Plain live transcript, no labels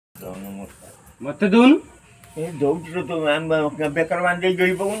नमस्कार मत दून ए दौड़ तो बेकर मान दे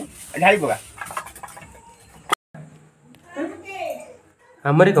जोई पकन ढाई पका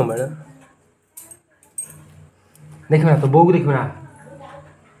हमरी कमल देखना तो बोग देखना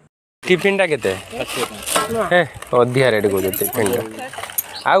टिफिन टा केते हे अधिया रेट को जते टिफिन टा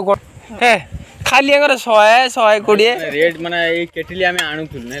आउ कोन हे खाली अगर 100 रेट माने ए केटली हमें आनु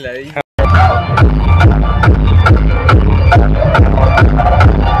थुल नै ला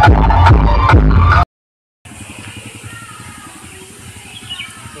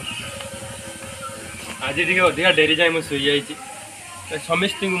आज टिके अधिका डेरी जाए मुझे शुई जाइए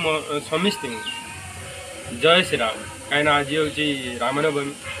समिस्त जय श्री राम कहीं आज हूँ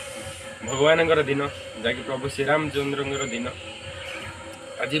रामनवमी भगवान दिन जहाँकि प्रभु श्रीरामचंद्र दिन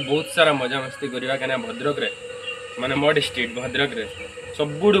आज बहुत सारा मजा मस्ती करवा कहीं भद्रक रे माने मो डिस्ट्रिक्ट भद्रक रे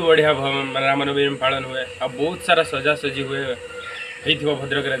सबुठ बढ़िया माने रामनवमी पालन हुए आ बहुत सारा सजासजी हुए हो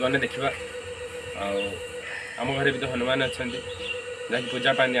भद्रक रे गने देखा आम घर भी तो हनुमान अच्छा जहाँकि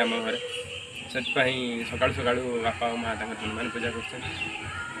पूजा पाती आम घर से सका सका बापा माँ हनुमान पूजा कर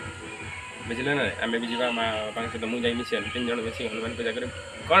बुझे ना आम भी जावा माँ बापा सहित मुझे मिसे 3 जन मिस हनुमान पूजा कर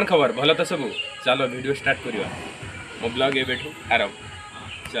कौन खबर भल तो सब चलो वीडियो स्टार्ट करवा मो ब्लॉग ए आरंभ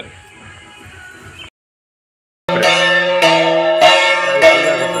चल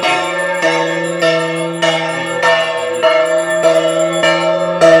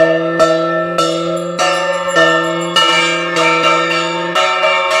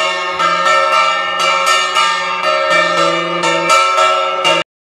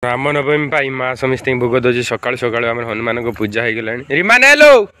रामनवमी माँ समस्त भोग दे सका सका आम हनुमान को पूजा हो गला रिमा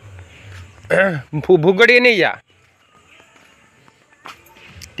नेलो भोग टे नहीं जा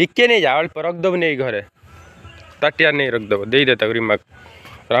टिके नहीं जा अल्प रखदब नहीं घरे ताटिया नहीं रखदब दे दे रिमा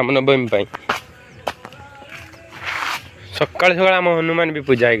रामनवमी सका सका आम हनुमान भी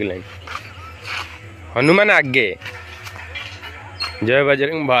पूजा हो गला हनुमान आगे जय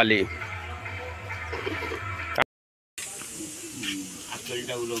बजरंग बाली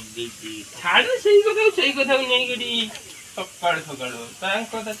छाड़ से कथा नहीं सका सका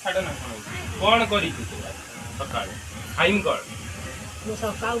छाड़ ना कौन कर सका खाइम कौन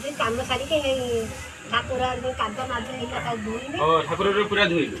काम सारिके ठाकुर ठाकुर पूरा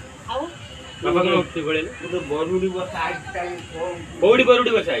धोइलु बाबा मुक्ति पड़े बरुड़ी बसा कौड़ी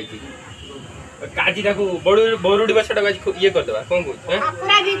बरुड़ी बसा आई काजी बरुड़ी बसा ये करदे कौन कह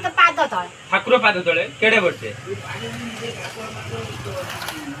ठाकुर पाद तले केड़े बसे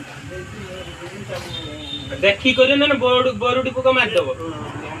देखी कर ना बरुड़ी पोक मारिदेव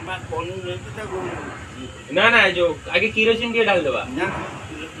ना ना जो आगे किरोसिन टे डाल देवा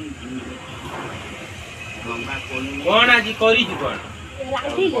कौन आज करी कौन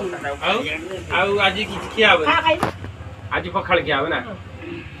आज खिया आज पखाड़ खिया ना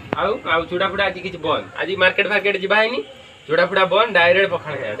आउ चूड़ा फुड़ा आज किसी बंद आज मार्केट फार्केट जी है चूड़ा फुड़ा बंद डायरेक्ट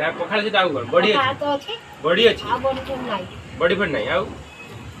पखाड़ खाया पखाड़ सहित आउ कौन बड़ी अच्छी बड़ी बड़ी फट नहीं आउ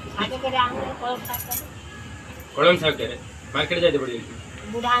कलम साग के मार्केट जाते बड़ी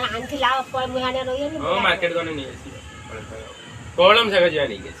बुढ़ा आंथिला पर मुहाने रोय हां मार्केट गने नहीं आसी कलम साग जा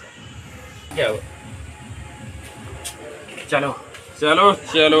नहीं के क्या हो चलो चलो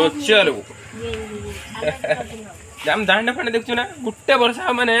चलो चलो जाम दांड फांड देखछु ना गुट्टे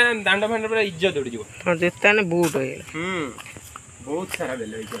वर्षा माने दांड फांड पूरा इज्जत उड़ जीवो हां देता ने बूट होय बहुत सारा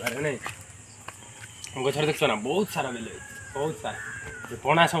बेले के बारे नहीं गछर देखছো ना बहुत सारा बेले बहुत सारा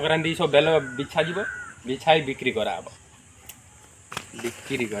पणा संक्रांति सब बेल बिछा जीवो बिछाई बिक्री करा हबो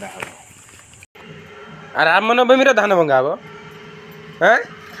बिक्री करा हबो आ रामनवमी रे धान भंगा हबो हैं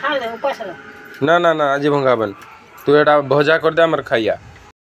खा ले उपास ना ना ना आज भंगाबन तू एटा भजा कर दे हमर खाइया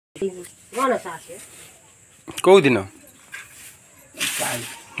गणेश आसे कौ दिन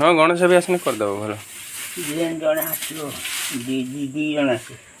हाँ गणेश भी आसने कर दो भल जन आसो दी जन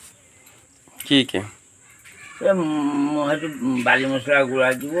आसे की के बाली मसला गुड़ा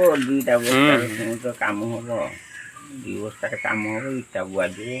जीवो दुईटा बस्ता तो काम हो दी बस्ता काम हो इटा गुआ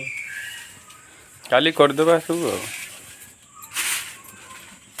जीवो काली कर देबा सब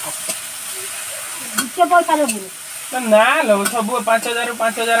के पैसा ले ना लो सब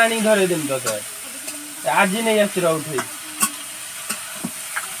 5000 आनी धरे दिन तो आज नहीं आसी रहा उठे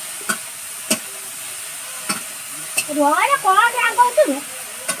रोया कौन आ गो तू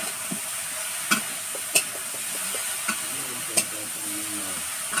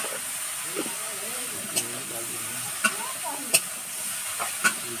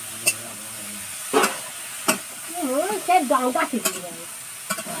से गांगा थी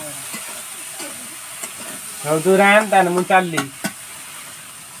तू रान तान मु चलली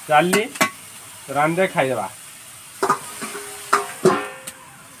रांदे खाइदेबा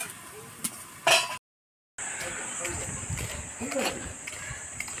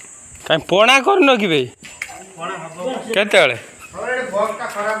कहीं पणा कर कि भाई केतले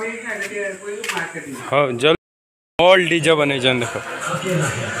हाँ जल ऑल डीजे बन देख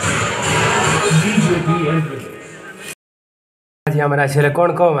आज हमारा छे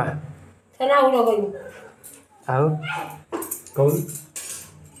कौन कह सेना उड़ो गई आओ कौन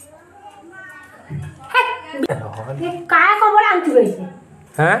ये काय को बड़ा आंटी गई से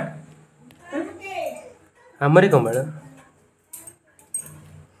हाँ हमारी कौन मैडम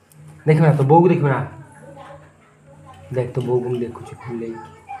देखना तो बोग देखना देख तो बोग देखु खुले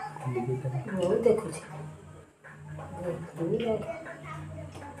वो देखो छी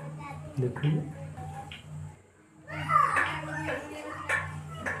देखु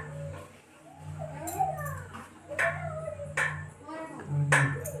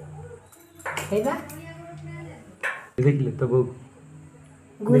हेबा देख ले तो बोग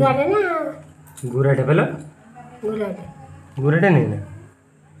गुराडे ना गुराटे पेलो गुराटे नहीं ना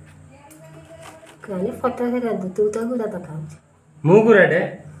कने फोटो से तू तो गुरा तो खाऊ मु गुराटे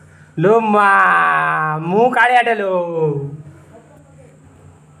लो मा मु कालियाटे लो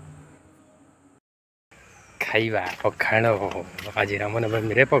खाइबा पखाड़ आज रामन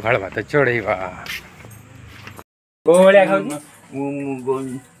मेरे पखाड़ भात चढ़ेबा कोलिया खाऊ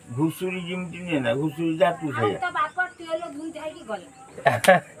घुसुरी जिमती नहीं ना घुसुरी जा तू खाया तो बाप तेल धुई जाई की गला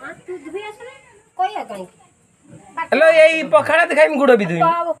हां तू धुई आसले कोई काई हेलो यही पखाड़ा तो खाइम गुड़ भी धुई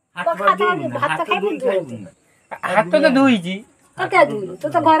भात खाइबी हाथ तो धुई जी क्या धुई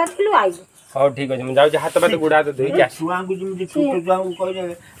तो घर थिलु आई हां ठीक अछि म जाउ हाथ बात गुड़ा तो धुई जा छुआ को जिमती छुट जाऊ कह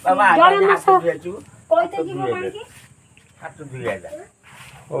दे बाबा हाथ धुई आछु कोइते जीव काई की हाथ धुई आजा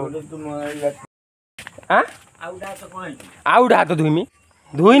ओले तुम हां आउडा तो कोन आउडा हाथ धुइमी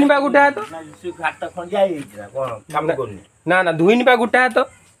धुइन बा गुटा हाथ ना सु हाथ खन जाई कोन काम करनी ना ना धुइन बा गुटा हाथ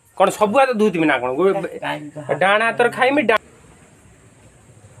कोन सब हाथ धुइतिमी ना कोन डाण हाथ खाइमी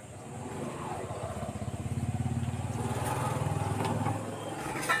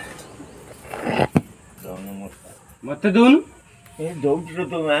मत दून ए दौड़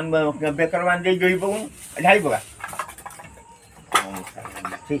तो हम बेकर मान दे जोई पगुन ढाई पगा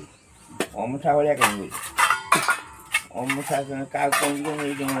ठीक ओमसा वाला कहीं ओमसा का कौन को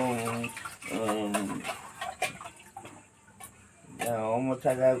नहीं जो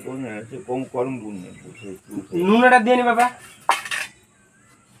ओमसा का कौन है से कौन करम बुने नूनटा देनी बाबा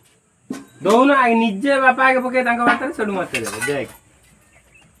दौन आगे निजे बापा आगे पके तांका बात सेडु मत देबे देख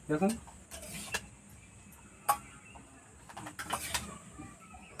देखो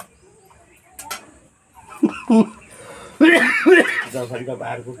घर का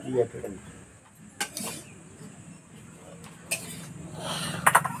बाहर को किया था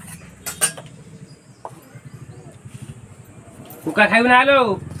कुका खाइब ना लो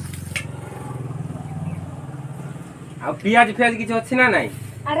आ पियाज फियाज किछ अछि ना नाही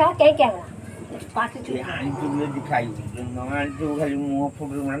अरे के क्या पास ये आनी तुमने दिखाई जो नवान जो खाली मुंह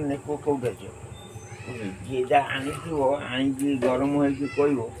फुट मारने को दे जे जा आनी तो आनी की गरम होई की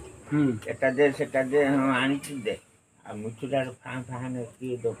कोइबो एटा दे सेटा दे हम आनी दे आ मुठुदार फां फां ने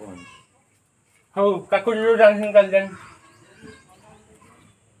की दो कोन हो काकुड़ी डांसिंग कर देन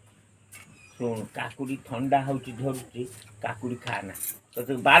सुन काकुड़ी ठंडा होची धरुची काकुड़ी खाना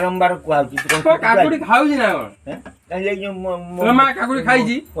तो बारंबार कुआउची तो काकुड़ी खाउजी ना हैं कहले जो मा काकुड़ी खाई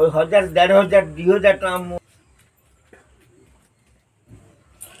जी 1000 1500 2000 टका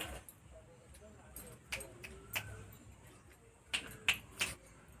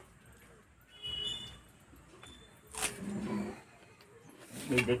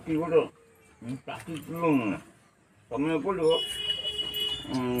देखी गोटो पाटी तुलू ना तुमने पड़ो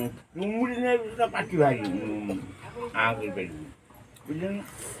चुमुड़ी ने पाटी भारी आगे बैठ बुझे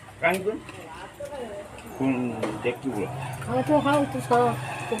कहीं को देखी बोलो हाँ तो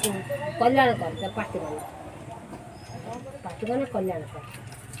कल्याण कर पाटी बने कल्याण कर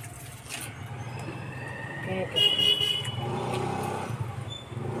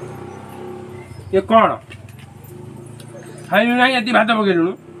ये कौन खाई नहीं यदि भात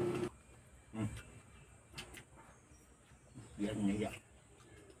पकेलु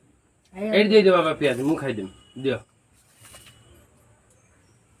एड दे दे बाबा पियाज मु खाई देम दियो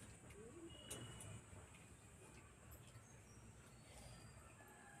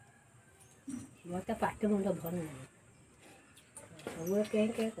मत पाटी मुंड भर नहीं वो के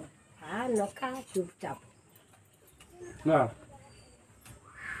हां नखा चुपचाप ना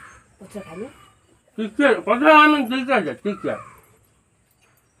उसे खाली ठीक है पता हम ठीक है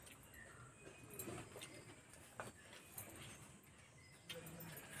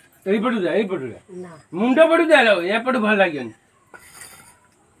यही पड़ू जा मुंडा पड़ू जा लो ये पड़ू भल लागियो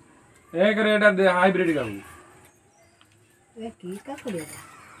एक रेटा हाइब्रिड का की काकुड़ी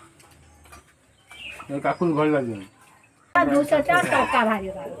काकुल भल लागे 204 टका भारी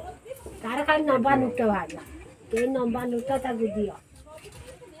तार खाली नंबर नोट भारी के नंबर नोट ताकू दियो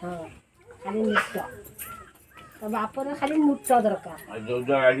हाँ खाली नोट तो बापर खाली नोट दरकार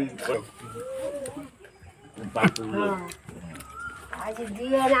हाँ आज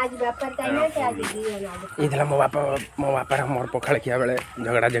दियो ना आज बापर काई ना आज दियो ना ये मो बापा मोर पखाड़ खिया बेले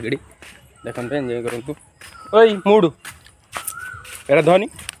झगड़ा झगड़ी देखते एंजॉय करूँ ओई मुड़ एरा धनी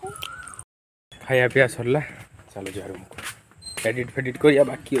खाया पिया सरला चलो जा रूम को एडिट फेडिट करिया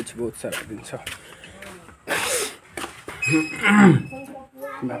बाकी अच्छे बहुत सारा जिनस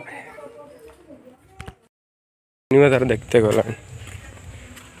तार देखते गला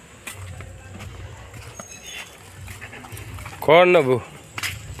कौन नबू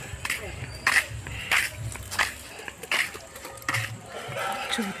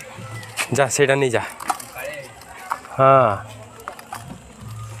जा सेटा नहीं जा हाँ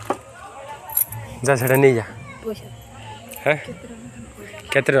जा सेटा नहीं जा हैं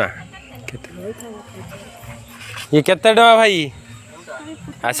केते ये केते टका भाई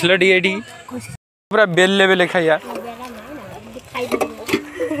आसलो डी पूरा बेल लेवल खाइया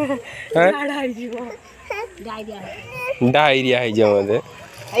डायरिया है जो मते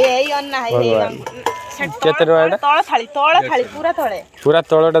केते टका पूरा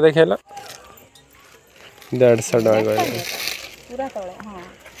तळटा देखेला 150 टका पूरा तळे हां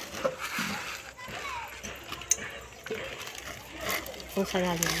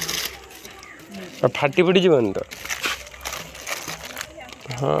फाटी फुटी जीवन तो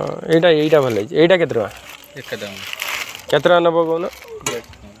हाँ एटा भल एटा केते टका नब कौन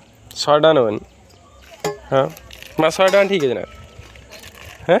 100 टका नबनी हाँ माँ 100 टका ठीक है ना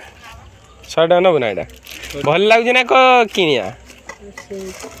हाँ 100 टका नब ना एटा भल लगुच ना किनिया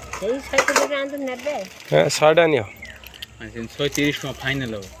 100 टका नियो 130 टका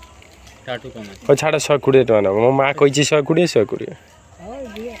फाइनल हो टाटू कम ओ छाड़ 120 टका नब मो माँ कही 120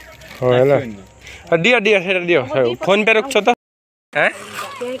 हाँ है दियो दियो फोन पे रख तो हाँ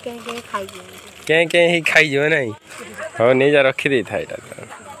क्या ही खाई जो ना हाँ नहीं जा रखी दी था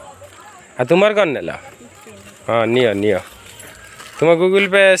हाँ तुम्हार कौन नेला हाँ नियो तुम गूगल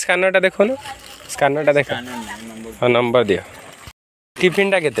पे स्कैनर देखो ना स्कैनर देखो हाँ नंबर दियो टिफिन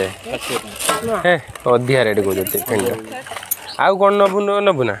टा केते है अधिया रेट को टिफिन टा आउ कौन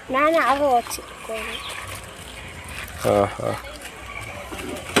नबू ना हाँ हाँ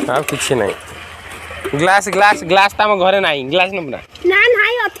आउ किसी नहीं ग्लास तो घरे ना ग्लास नबू ना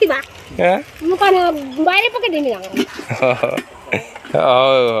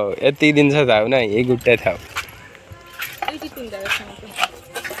एति दिन था ना ये गुटे था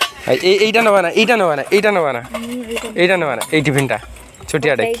এইটা নবা না এই টিফিনটা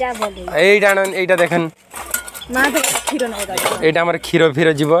ছোটিয়াটা এইটা দেখেন না তো ক্ষীর না এইটা আমার ক্ষীর ফির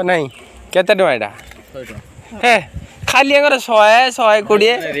যাব নাই কেতে টাকা এটা 100 টাকা হ্যাঁ খালি এগর 100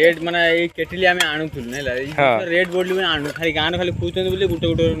 रेट माने ए केटली आमे आणुथुल नेला रेट बोडली में आणु खाली गान खाली पूछन बोले गुटे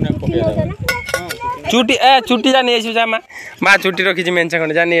चुटी जा नहीं आसु जा माँ चुटी रखी मेंचा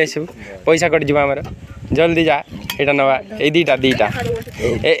खंड जा नहीं आसु पैसा कट जा आमर जल्दी जा एटा नवा ए दीटा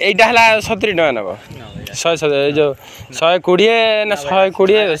एटा हला 70 टका नब 100 जो 120 ना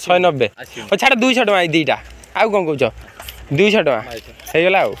 120 190 ओ छाड़ 200 टका दीटा आउ कौन कहछ 200 टका हो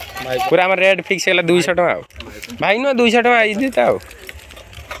गला पूरा आम रेट फिक्स है 200 टका भाई नो 200 टका दीता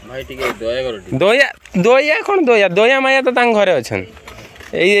भाई टिके दया करो दया कौन दया माया तो घरे अच्छन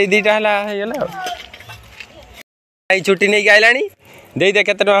ए दीटा हला हो गला छुट्टी नहीं आइलानी दे दे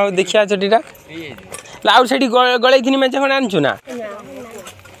केते टका देखिया छुट्टीटा लाउ सेठी गळै थिनी मेंचा खण आनछु ना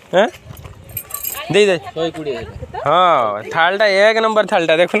हैं दे दे 120 हां थालटा एक नंबर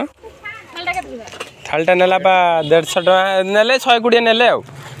थालटा देखो ना थालटा नेला बा 150 टका नेले 120 नेले आ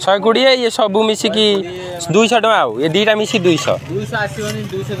 120 ये सब मिसी की 200 टका आ ये दीटा मिसी 200 आसीबनी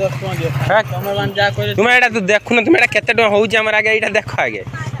 210 टका दियो तमे मान जा कहले तुम एटा तो देखु ना तुम एटा केते टका होउची हमर आगे एटा देखो आगे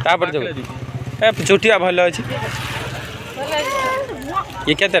तापर जो ए चुटिया भलो अछि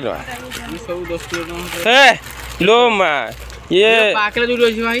ये केते टका ई सब 10 किलो ए लो मा ये पाकले जोडी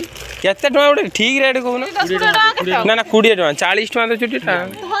अछि भाई केते टका उडे ठीक रेट कहू ना ना 20 टका 40 टका तो चुटिटा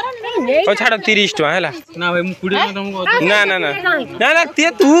ओ छाड़ 30 टका हैला ना भाई मु 20 टका तुमको ना ते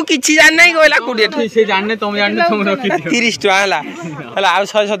तू किछि जान नहीं कहला 20 टका से जानने तुम रखी दियो 30 टका हैला आउ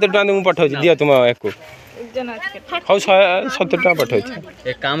 170 टका तुम पठाउ दियो तुम एको हौ 170 टका पठाउ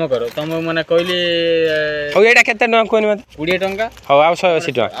एक काम करो तुम माने कहले हौ एटा केते टका कोनी मत 20 टका हौ आउ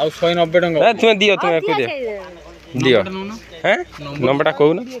 180 टका आउ 190 टका तुम दियो तुम एको दियो हैं नंबरटा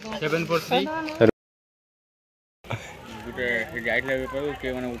कहू ना 743 गुटे जाइला बेपार के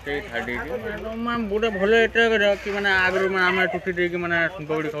माने उठे छाड़ दे मां बुडा भले एटा कि माने आगरो माने हम टुटी दे कि माने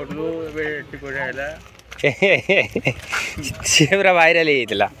सुंकबडी खाउतलो एबे ठीक हो जाला सेबरा भाइरल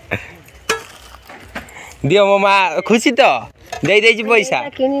हेतला दियो ममा खुशी तो दे दे जी पैसा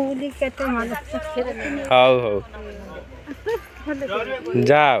किनी बुली केते मन हाउ हाउ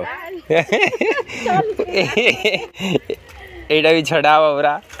जाओ एटा भी छड़ाओ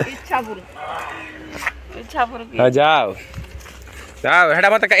पूरा इच्छा पुर हां जाओ जाओ हेडा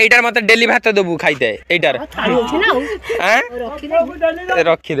मत एटार मत डेली भात देबू खाइते एटार थाली अछि ना हैं रखी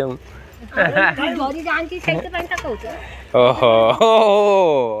रखी देऊ गरी जानकी सेट पैंटा कहू ओहो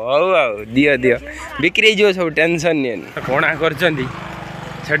हौ दियो दियो बिक्री जो सब टेंशन नहीं पणा करछंती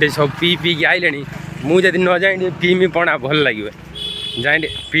छटे सब पी पी के आइलेनी मु जदि न जाई पीमी पणा भल लागियो जाई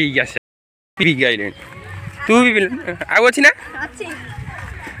पी के आसे पी के आइलेनी तू भी आउ अछि ना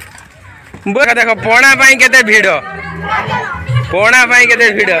बोका देखो पणा पाई केते भिड़ो पणा पाई केते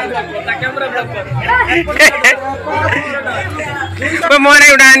भिड़ो मोरे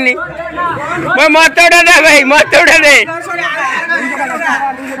उड़ानी मत उड़ा दे भाई मत उड़ा दे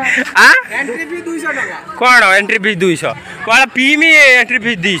एंट्री फी 200 टका कोन entry fee 200 Cola पीमी entry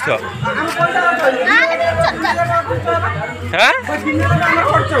fee 200 हां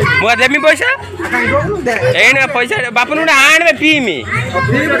मो देमी पैसा एने पैसा बापन उड़ा आन में पीमी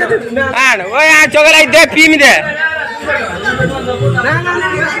आन ओए आ चोगलाई दे पीमी दे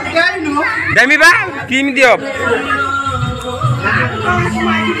देमी बा पीमी दियो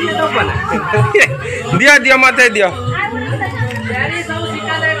दियो दियो मत दियो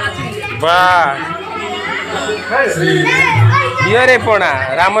वाह दियो रे पणा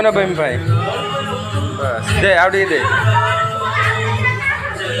रामनवमी भाई बस दे आउडी दे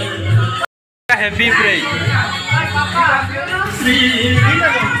हैप्पी फ्राई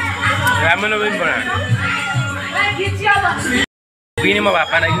रामनवमी पणा पीने में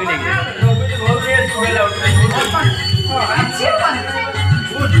बापा ना क्यों नहीं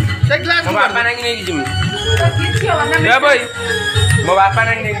मो बापा ना नहीं जिम दे भाई मो बापा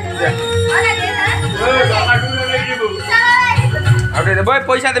ना नहीं आउटे दे भाई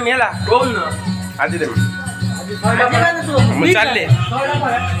पैसा दे मेला कोन न आज दे मु चलले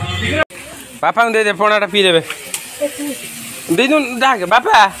बापा दे दे फोनाटा पी देबे दे दू डाक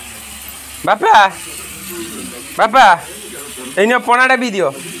बापा बापा बापा एने पोनाटा भी दियो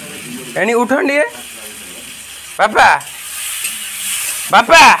एनी उठन दिए बापा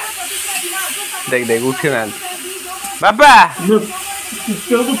बापा देख देख उठे ना बापा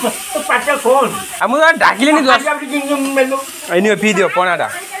पाचा कोन हम डाकिले नि दोस एनी पी दियो पोनाटा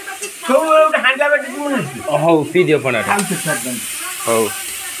छौ हांडा बेट मन हो पी दियो पोनाटा हो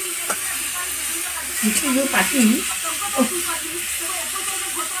ये पाची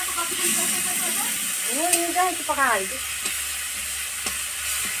वो इंदा के पका आई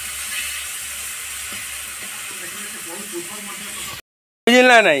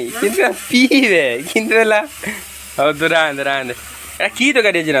बुझला नहीं किंतु पीवे किंतु ला हो तो रांद ए की तो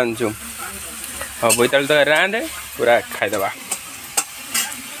करे जरान छु हो बोतल तो रांद पूरा खाइ दबा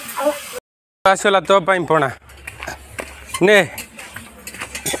आसला तो पाई पोना ने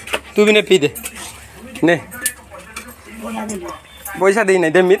तू भी ने पी दे ने पैसा दे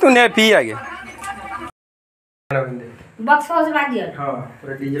नहीं दे मी तू ने पी आगे बक्स बक्स बादियो हां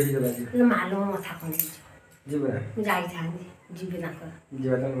पूरा डीजे बादियो न मालूम मथा कोन जीबरा जाई थांदी जीबे ना कर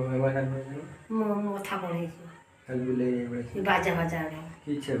जीवा तो मेहमान मथा कोन हल बुले बाजा बाजा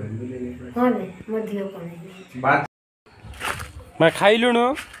की छे बुले हां बे मधियो कोन बात मैं खाई लुनो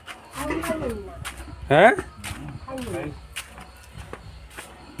हैं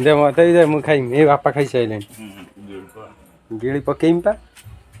दे मत दे मु खाई ए बापा खाई साइलेन गिड़ी पकेइम पा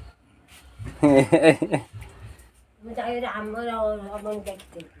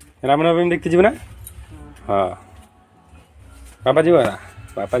रामनवमी देखते जीव ना हाँ बापा जीव ना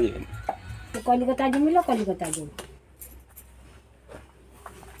बापा जीव कलिकता जिमिलो कलिकता जिम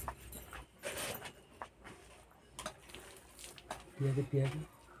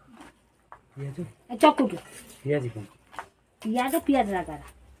चकुट पियाज लगा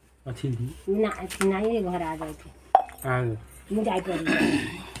अच्छी ना ये घर आ जाए थे मुझे आई पर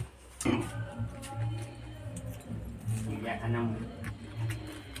हां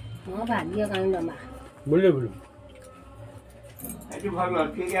भाग्य काई नमा बोले बोलो एटी भल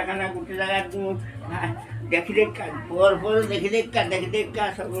ठीक है खाना गुटे जगह तू देखि देख का पर देखि देख का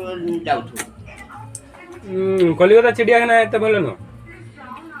सब जाउ थो कलिकता चिड़ियाखाना है तो बोलो न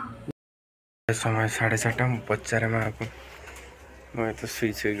समय 4:30 मु पचारे मा को मैं तो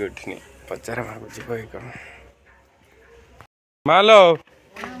सुई सुई गठनी पचारे मा को जी कोई कम मालो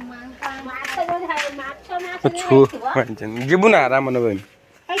माछ जीवु ना रामनवमी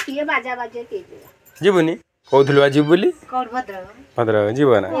किए बाजा बाजे के जीवुनी कहूलु जीव बोली भद्रक जीव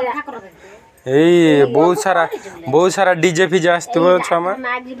ना एई बहुत सारा डीजे फिजे आसथिबो छमा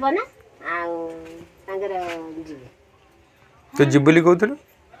मां जीव ना आ तांगर जीव तो जीव बोली कहूलु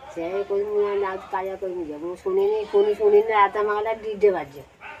से कोई मुया ना काया कोई मुया मु सुनी राता माला डीजे बाजे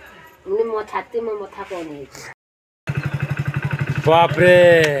मुने मो छाती में मथा कोन है बाप रे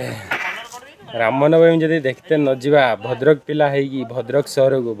रामनवमी जदि देखते न जीवा भद्रक पिला है कि भद्रक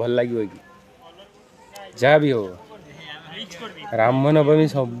शहर को भल लगे कि जहाँ भी हो रामनवमी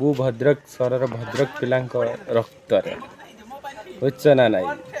सबू भद्रक शहर भद्रक पिला रक्त बुझ ना ना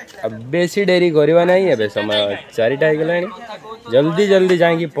अब बेसी डेरी करवा नहीं ए समय 4टा हो गला जल्दी जल्दी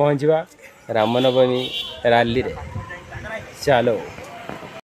जाकि पहुँचवा रामनवमी रैली रे चलो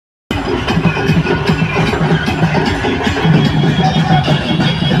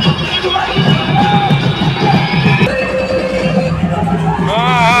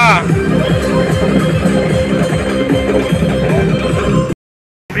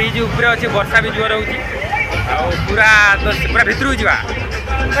ब्रिज ऊपर अच्छे वर्षा भी जोर होती पूरा पूरा भितर जा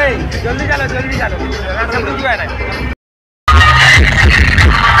जल्दी चलो ना